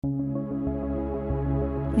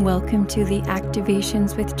Welcome to the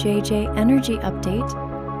Activations with JJ Energy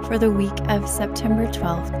Update for the week of September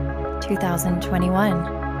 12th,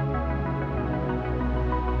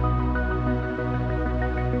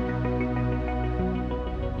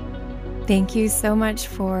 2021. Thank you so much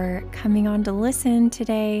for coming on to listen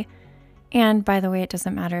today. And by the way, it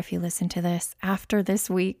doesn't matter if you listen to this after this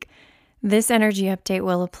week. This energy update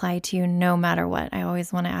will apply to you no matter what. I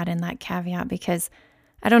always want to add in that caveat because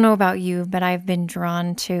I don't know about you, but I've been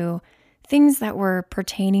drawn to things that were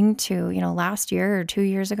pertaining to, last year or 2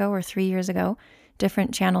 years ago or 3 years ago,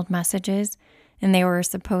 different channeled messages, and they were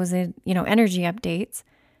supposed, energy updates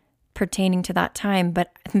pertaining to that time,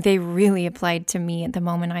 but they really applied to me at the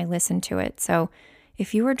moment I listened to it. So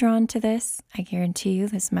if you were drawn to this, I guarantee you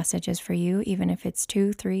this message is for you, even if it's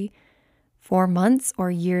 2, 3, 4 months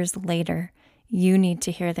or years later. You need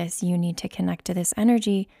to hear this. You need to connect to this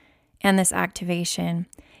energy and this activation.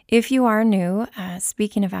 If you are new,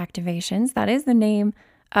 speaking of activations, that is the name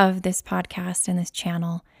of this podcast and this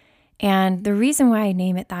channel. And the reason why I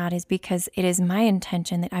name it that is because it is my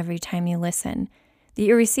intention that every time you listen, that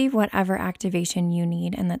you receive whatever activation you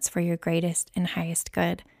need, and that's for your greatest and highest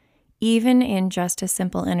good. Even in just a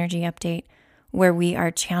simple energy update where we are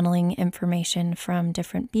channeling information from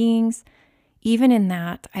different beings, even in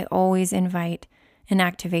that, I always invite an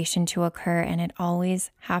activation to occur, and it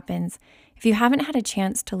always happens. If you haven't had a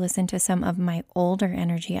chance to listen to some of my older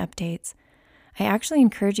energy updates, I actually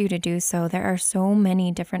encourage you to do so. There are so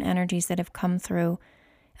many different energies that have come through,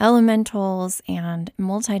 elementals and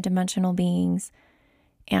multidimensional beings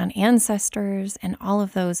and ancestors and all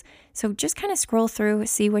of those. So just kind of scroll through,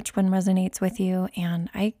 see which one resonates with you, and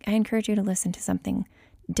I encourage you to listen to something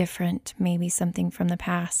different, maybe something from the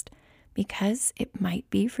past, because it might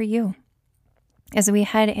be for you. As we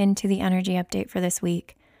head into the energy update for this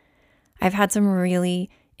week, I've had some really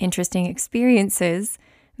interesting experiences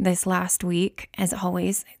this last week. As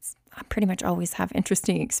always, I pretty much always have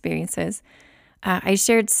interesting experiences. I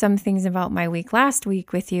shared some things about my week last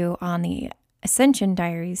week with you on the Ascension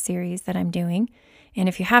Diaries series that I'm doing. And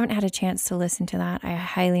if you haven't had a chance to listen to that, I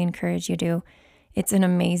highly encourage you to. It's an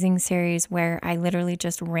amazing series where I literally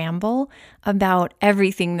just ramble about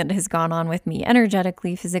everything that has gone on with me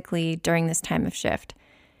energetically, physically during this time of shift.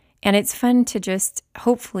 And it's fun to just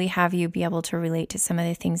hopefully have you be able to relate to some of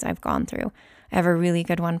the things I've gone through. I have a really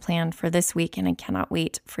good one planned for this week, and I cannot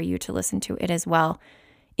wait for you to listen to it as well.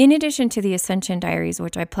 In addition to the Ascension Diaries,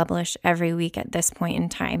 which I publish every week at this point in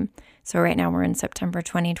time. So right now we're in September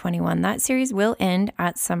 2021. That series will end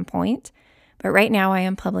at some point. But right now I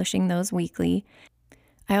am publishing those weekly.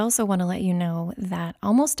 I also want to let you know that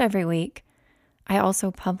almost every week, I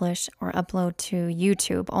also publish or upload to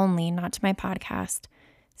YouTube only, not to my podcast,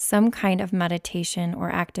 some kind of meditation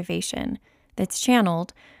or activation that's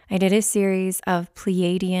channeled. I did a series of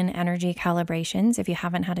Pleiadian energy calibrations. If you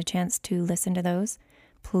haven't had a chance to listen to those,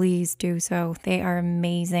 please do so. They are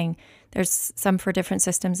amazing. There's some for different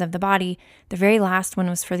systems of the body. The very last one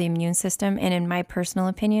was for the immune system. And in my personal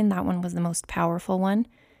opinion, that one was the most powerful one.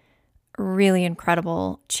 Really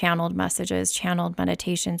incredible channeled messages, channeled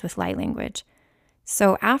meditations with light language.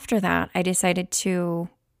 So after that, I decided to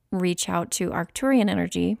reach out to Arcturian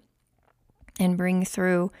energy and bring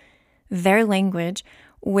through their language,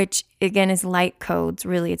 which again is light codes.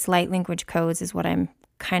 Really, it's light language codes is what I'm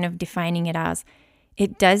kind of defining it as.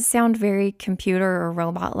 It does sound very computer or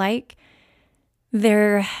robot-like.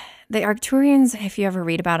 The Arcturians, if you ever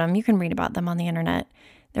read about them, you can read about them on the internet.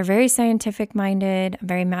 They're very scientific-minded,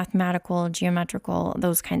 very mathematical, geometrical,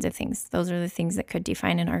 those kinds of things. Those are the things that could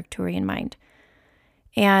define an Arcturian mind.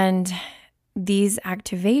 And these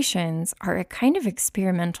activations are a kind of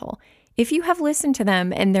experimental. If you have listened to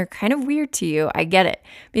them and they're kind of weird to you, I get it.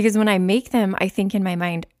 Because when I make them, I think in my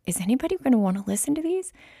mind, is anybody going to want to listen to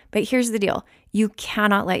these? But here's the deal. You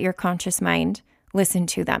cannot let your conscious mind listen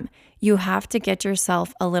to them. You have to get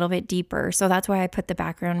yourself a little bit deeper. So that's why I put the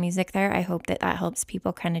background music there. I hope that helps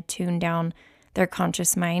people kind of tune down their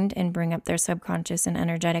conscious mind and bring up their subconscious and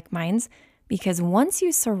energetic minds. Because once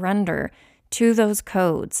you surrender to those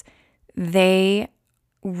codes, they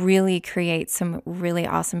really create some really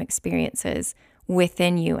awesome experiences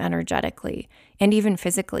within you energetically and even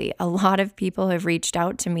physically. A lot of people have reached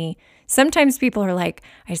out to me. Sometimes people are like,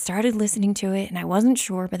 I started listening to it and I wasn't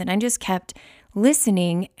sure, but then I just kept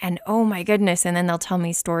listening and oh my goodness. And then they'll tell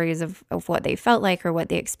me stories of what they felt like or what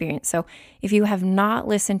they experienced. So if you have not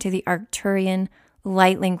listened to the Arcturian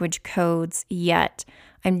light language codes yet,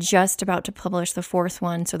 I'm just about to publish the 4th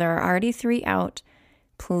one. So there are already 3 out.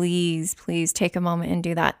 Please take a moment and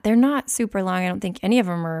do that. They're not super long. I don't think any of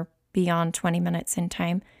them are beyond 20 minutes in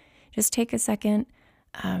time. Just take a second.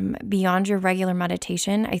 beyond your regular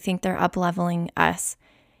meditation. I think they're up-leveling us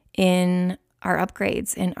in our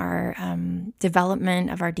upgrades, in our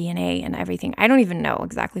development of our DNA and everything. I don't even know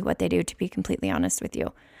exactly what they do, to be completely honest with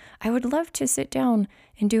you. I would love to sit down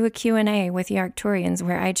and do a Q&A with the Arcturians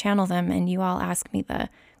where I channel them and you all ask me the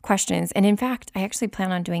questions. And in fact, I actually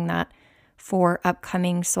plan on doing that for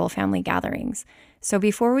upcoming Soul Family gatherings. So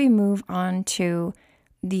before we move on to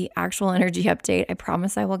the actual energy update, I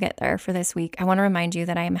promise I will get there for this week. I want to remind you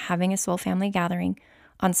that I am having a Soul Family gathering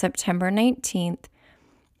on September 19th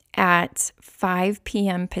at 5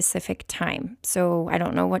 p.m. Pacific time. So I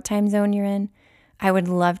don't know what time zone you're in. I would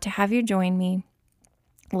love to have you join me.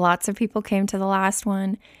 Lots of people came to the last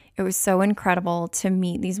one. It was so incredible to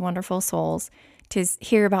meet these wonderful souls, to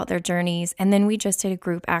hear about their journeys. And then we just did a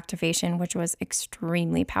group activation, which was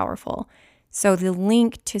extremely powerful. So the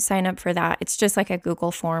link to sign up for that, it's just like a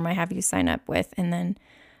Google form I have you sign up with. And then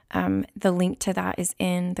the link to that is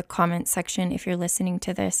in the comment section if you're listening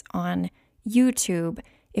to this on YouTube.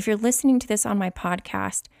 If you're listening to this on my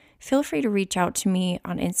podcast, feel free to reach out to me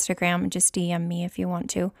on Instagram and just DM me if you want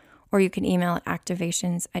to. Or you can email at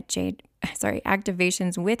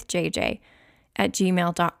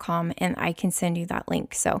activationswithjj@gmail.com and I can send you that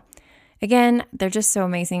link. So again, they're just so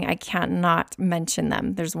amazing. I can't not mention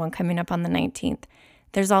them. There's one coming up on the 19th.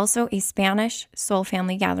 There's also a Spanish Soul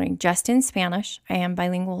Family gathering, just in Spanish. I am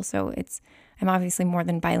bilingual, so I'm obviously more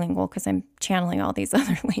than bilingual because I'm channeling all these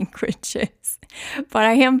other languages. But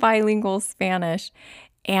I am bilingual Spanish.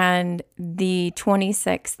 And the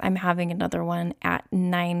 26th, I'm having another one at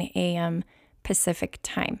 9 a.m. Pacific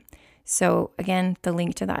time. So again, the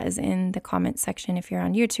link to that is in the comment section if you're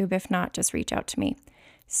on YouTube. If not, just reach out to me.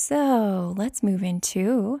 So let's move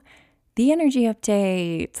into the energy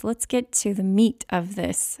update. Let's get to the meat of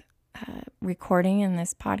this recording and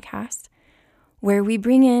this podcast, where we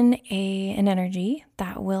bring in an energy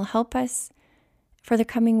that will help us for the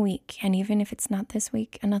coming week. And even if it's not this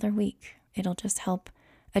week, another week, it'll just help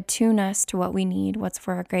attune us to what we need, what's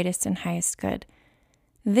for our greatest and highest good.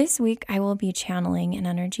 This week, I will be channeling an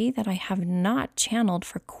energy that I have not channeled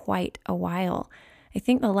for quite a while. I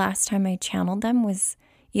think the last time I channeled them was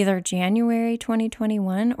either January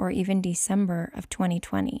 2021 or even December of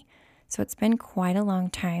 2020. So it's been quite a long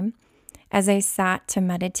time. As I sat to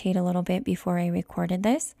meditate a little bit before I recorded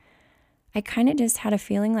this, I kind of just had a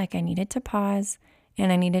feeling like I needed to pause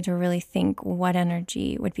and I needed to really think what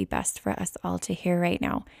energy would be best for us all to hear right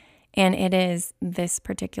now. And it is this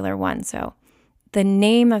particular one. So the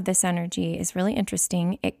name of this energy is really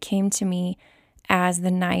interesting. It came to me as the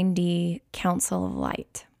 9D Council of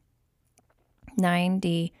Light.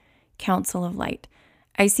 9D Council of Light.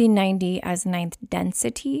 I see 9D as ninth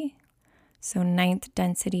density. So ninth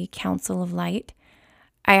density Council of Light.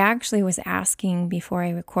 I actually was asking before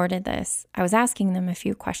I recorded this, I was asking them a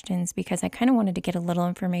few questions because I kind of wanted to get a little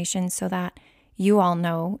information so that you all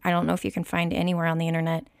know. I don't know if you can find anywhere on the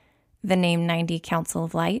internet the name 9D Council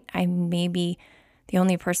of Light. I may be the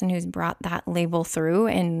only person who's brought that label through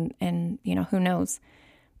and you know, who knows.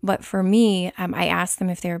 But for me, I asked them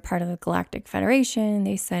if they were part of the Galactic Federation.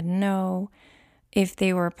 They said no. If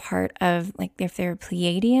they were part of, like, if they were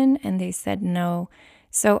Pleiadian, and they said no.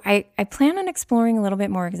 So I plan on exploring a little bit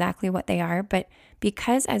more exactly what they are, but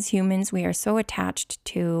because as humans we are so attached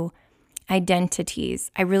to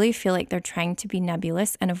identities, I really feel like they're trying to be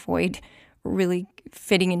nebulous and avoid really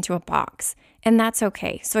fitting into a box. And that's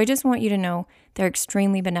okay. So I just want you to know they're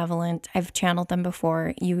extremely benevolent. I've channeled them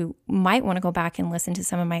before. You might want to go back and listen to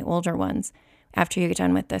some of my older ones after you get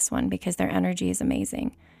done with this one because their energy is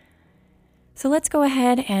amazing. So let's go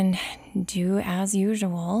ahead and do as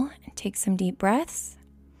usual and take some deep breaths.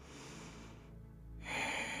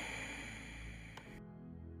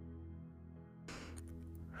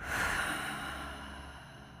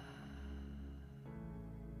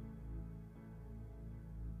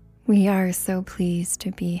 We are so pleased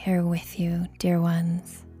to be here with you, dear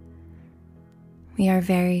ones. We are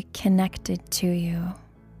very connected to you.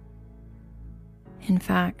 In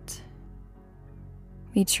fact,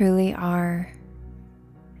 we truly are,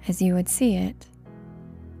 as you would see it,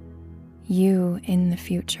 you in the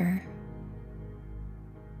future,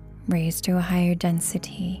 raised to a higher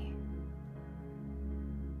density.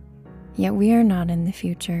 Yet we are not in the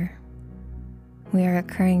future. We are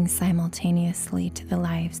occurring simultaneously to the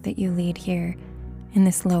lives that you lead here in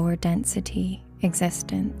this lower density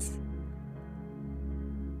existence.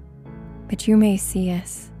 But you may see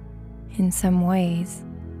us in some ways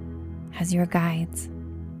as your guides.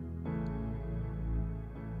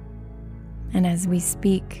 And as we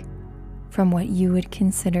speak from what you would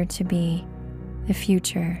consider to be the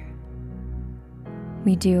future,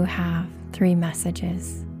 we do have 3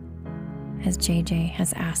 messages, as JJ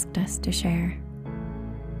has asked us to share.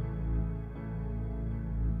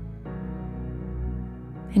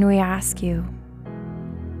 And we ask you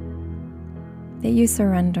that you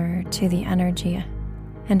surrender to the energy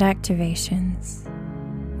and activations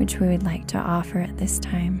which we would like to offer at this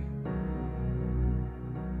time,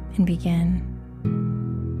 and begin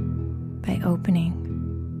by opening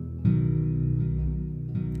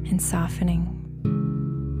and softening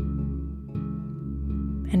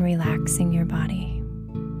and relaxing your body.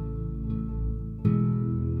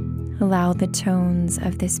 Allow the tones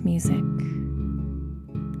of this music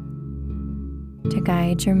to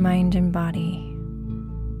guide your mind and body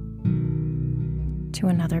to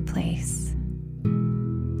another place,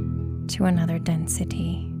 to another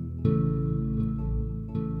density.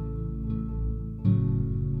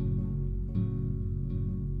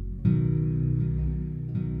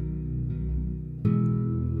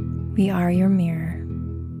 We are your mirror.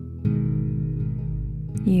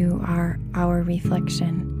 You are our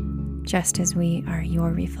reflection, just as we are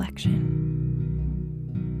your reflection.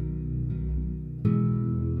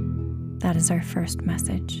 That is our first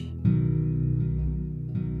message.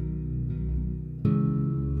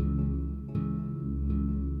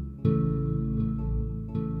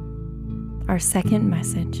 Our second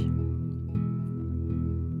message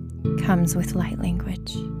comes with light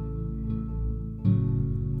language.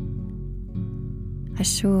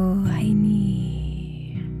 Ashu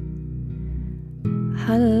Aini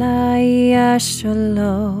Halaya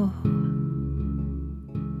Shalo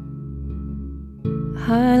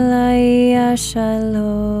Halaya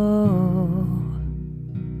Shalo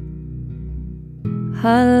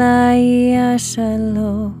Halaya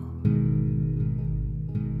Shalo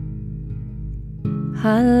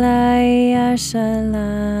Halaya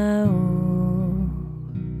Shalo.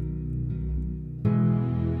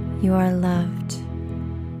 You are loved.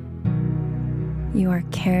 You are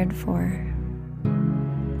cared for,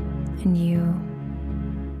 and you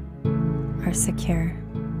are secure.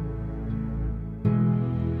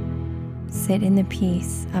 Sit in the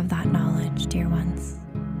peace of that knowledge, dear ones.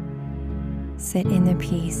 Sit in the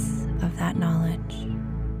peace of that knowledge.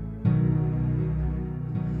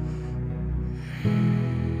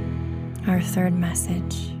 Our third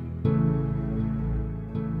message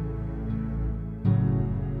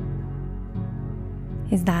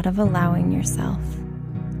is that of allowing yourself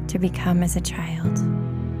to become as a child.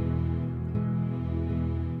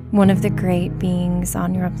 One of the great beings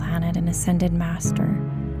on your planet, an ascended master,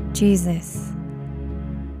 Jesus,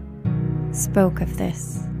 spoke of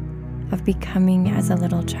this, of becoming as a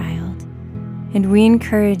little child. And we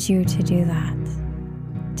encourage you to do that,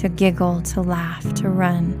 to giggle, to laugh, to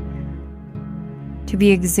run, to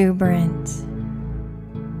be exuberant,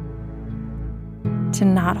 to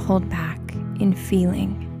not hold back in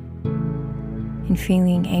feeling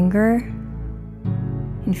anger,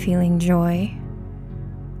 in feeling joy,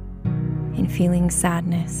 in feeling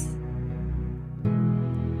sadness,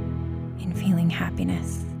 in feeling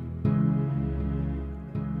happiness.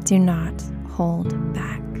 Do not hold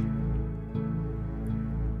back.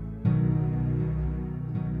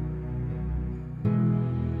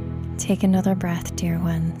 Take another breath, dear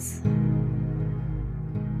ones,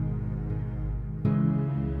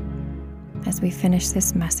 as we finish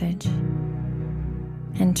this message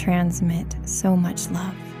and transmit so much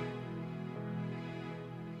love.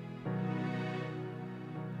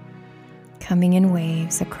 Coming in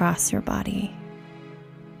waves across your body.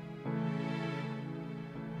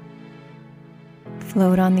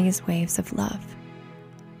 Float on these waves of love.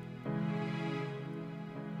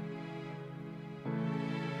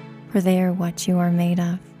 For they are what you are made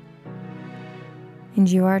of, and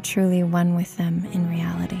you are truly one with them in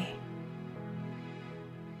reality.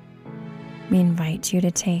 We invite you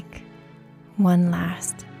to take one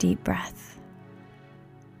last deep breath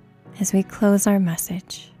as we close our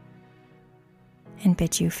message and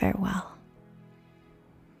bid you farewell.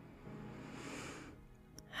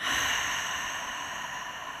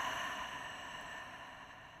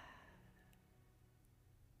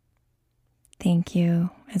 Thank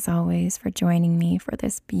you, as always, for joining me for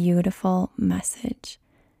this beautiful message.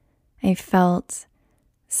 I felt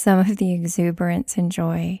some of the exuberance and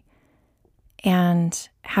joy, and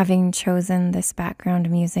having chosen this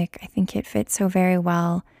background music, I think it fits so very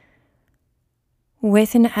well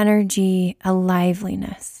with an energy, a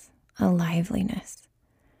liveliness.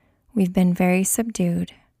 We've been very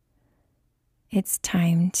subdued. It's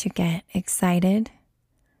time to get excited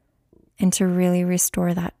and to really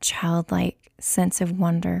restore that childlike sense of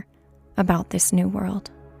wonder about this new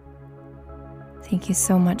world. Thank you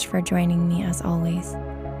so much for joining me, as always.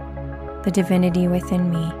 The divinity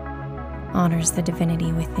within me honors the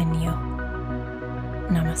divinity within you.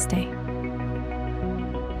 Namaste.